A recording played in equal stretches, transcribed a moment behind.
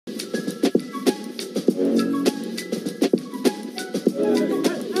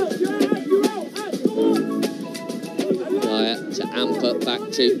hamper back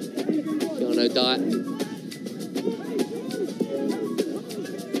to Keanu Dyatt.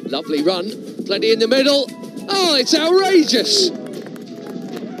 Lovely run, plenty in the middle. Oh, it's outrageous!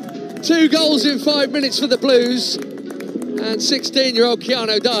 2 goals in 5 minutes for the Blues, and 16-year-old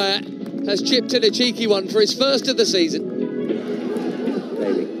Keanu Dyatt has chipped in a cheeky one for his first of the season.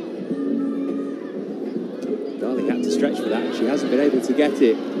 Bailey. Darling had to stretch for that, and she hasn't been able to get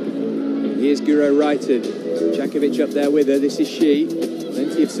it. Here's Guro Wrighton. Jakovic up there with her. This is she.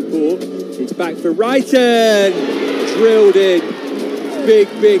 Plenty of support. It's back for Wrighton. Drilled in. Big,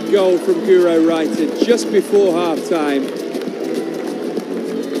 big goal from Guro Wrighton just before half-time.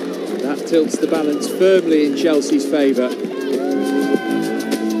 That tilts the balance firmly in Chelsea's favour.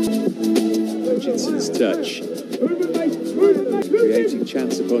 Hutchinson's touch. Creating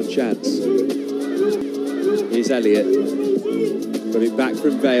chance upon chance. Here's Elliott. Got it back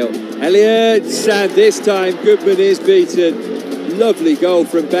from Vale. Elliott, and this time Goodman is beaten. Lovely goal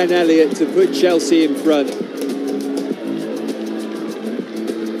from Ben Elliott to put Chelsea in front.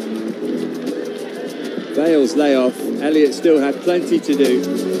 Vale's layoff. Elliott still had plenty to do.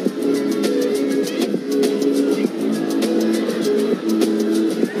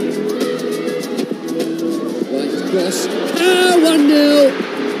 Right cross. Ah, 1-0.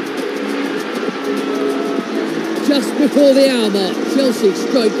 Just before the hour mark, Chelsea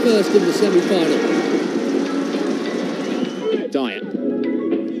strike first in the semi-final. Dyatt.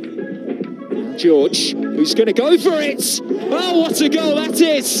 George, who's going to go for it? Oh, what a goal that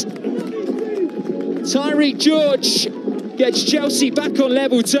is! Tyreek George gets Chelsea back on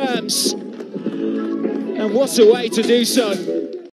level terms. And what a way to do so.